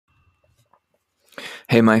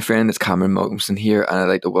Hey, my friend, it's Cameron Malcolmson here, and I'd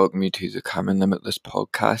like to welcome you to the Cameron Limitless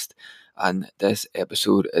podcast. And this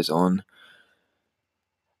episode is on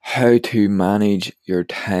how to manage your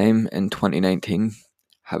time in 2019.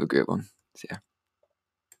 Have a great one. See ya.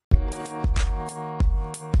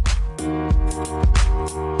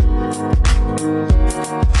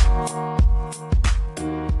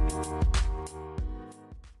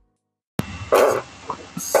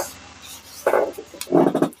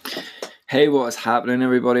 Hey, what is happening,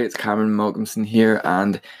 everybody? It's Cameron Malcolmson here,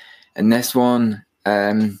 and in this one,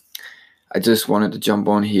 I just wanted to jump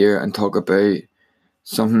on here and talk about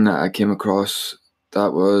something that I came across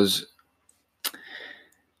that was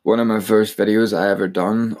one of my first videos I ever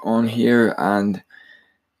done on here, and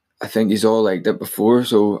I think he's all liked it before,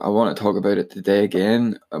 so I want to talk about it today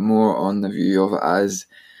again, more on the view of it as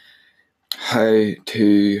how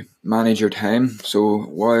to manage your time. So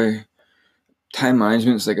why time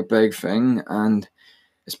management is like a big thing, and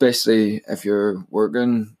especially if you're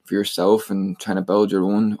working for yourself and trying to build your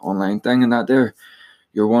own online thing and that there,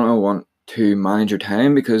 you're want to manage your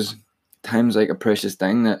time, because time's like a precious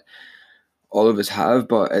thing that all of us have,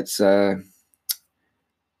 but it's kind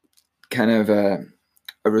of a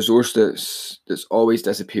resource that's always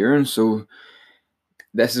disappearing. So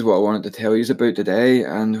this is what I wanted to tell you about today,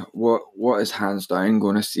 and what is hands down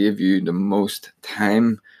going to save you the most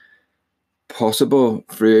time possible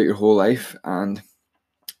throughout your whole life, and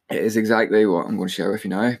it is exactly what I'm going to share with you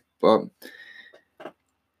now. But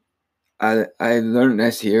I learned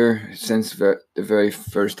this here since the very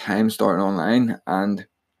first time starting online, and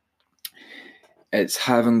it's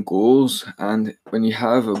having goals. And when you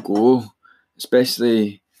have a goal,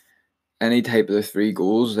 especially any type of the three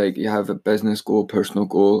goals, like you have a business goal, personal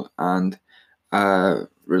goal, and a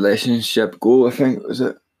relationship goal, I think, was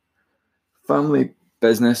it family,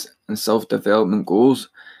 business, and self-development goals.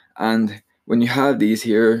 And when you have these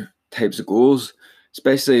here types of goals,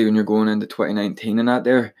 especially when you're going into 2019 and that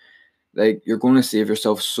there, like, you're going to save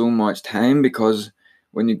yourself so much time, because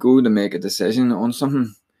when you go to make a decision on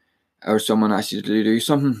something, or someone asks you to do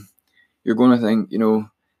something, you're going to think,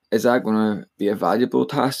 is that going to be a valuable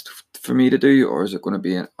task for me to do, or is it going to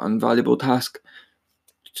be an invaluable task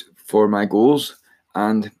for my goals?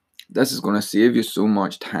 And this is going to save you so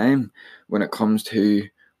much time when it comes to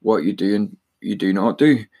what you do and you do not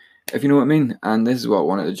do, if you know what I mean. And this is what I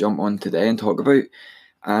wanted to jump on today and talk about.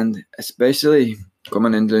 And especially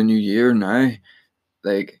coming into the new year now,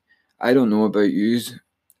 like, I don't know about yous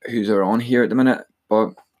who's are on here at the minute,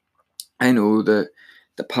 but I know that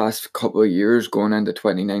the past couple of years going into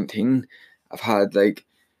 2019, I've had like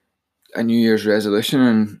a New Year's resolution,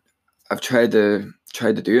 and I've tried to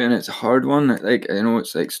do it, and it's a hard one. Like, I know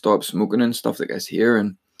it's like stop smoking and stuff like this here,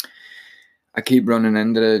 and I keep running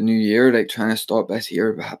into the new year like trying to stop this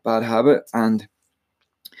here bad habit, and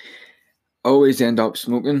I always end up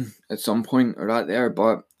smoking at some point or that there.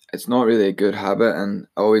 But it's not really a good habit, and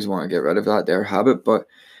I always want to get rid of that there habit. But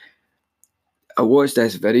I watched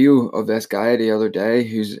this video of this guy the other day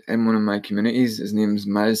who's in one of my communities. His name's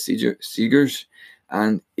Miles Seegers,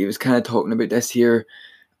 and he was kind of talking about this here,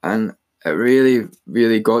 and it really,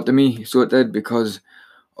 really got to me. So it did, because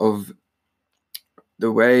of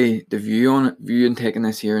the way the view and taking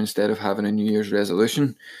this here instead of having a New Year's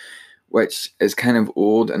resolution, which is kind of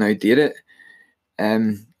old and outdated.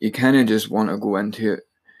 You kind of just want to go into it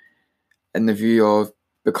in the view of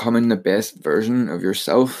becoming the best version of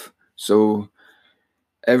yourself. So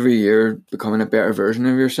every year becoming a better version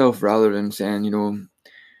of yourself, rather than saying,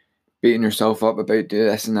 beating yourself up about do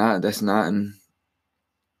this and that, and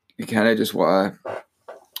you kind of just want to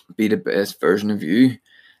be the best version of you.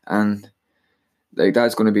 And like,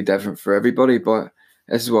 that's going to be different for everybody, but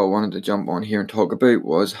this is what I wanted to jump on here and talk about,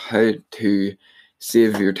 was how to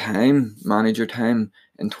save your time, manage your time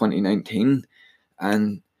in 2019.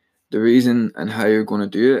 And the reason and how you're going to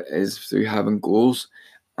do it is through having goals.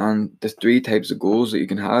 And the three types of goals that you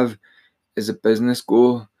can have is a business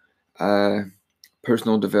goal, a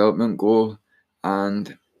personal development goal,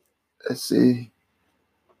 and let's see,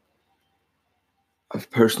 a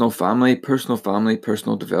personal family, personal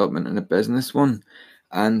development, and a business one.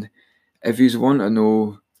 And if you want to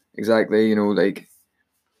know exactly, like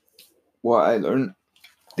what I learned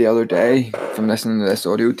the other day from listening to this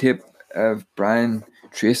audio tape of Brian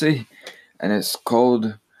Tracy, and it's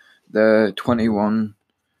called the 21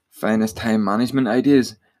 Finest Time Management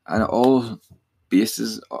Ideas, and it all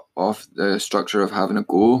bases off the structure of having a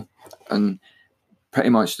goal. And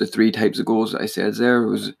pretty much the three types of goals that I said there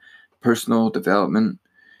was personal development,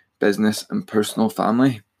 business, and personal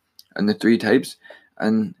family, and the three types.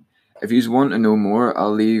 And if you want to know more,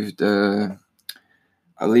 I'll leave a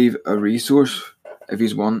resource if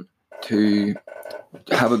you want to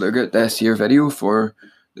have a look at this year video for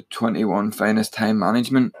the 21 finest time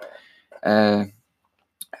management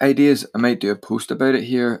ideas, I might do a post about it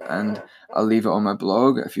here, and I'll leave it on my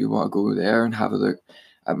blog if you want to go there and have a look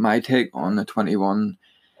at my take on the 21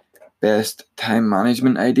 best time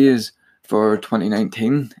management ideas for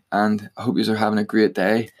 2019. And I hope you are having a great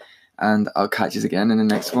day, and I'll catch you again in the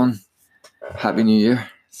next one. Happy New Year.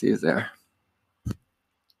 See you there.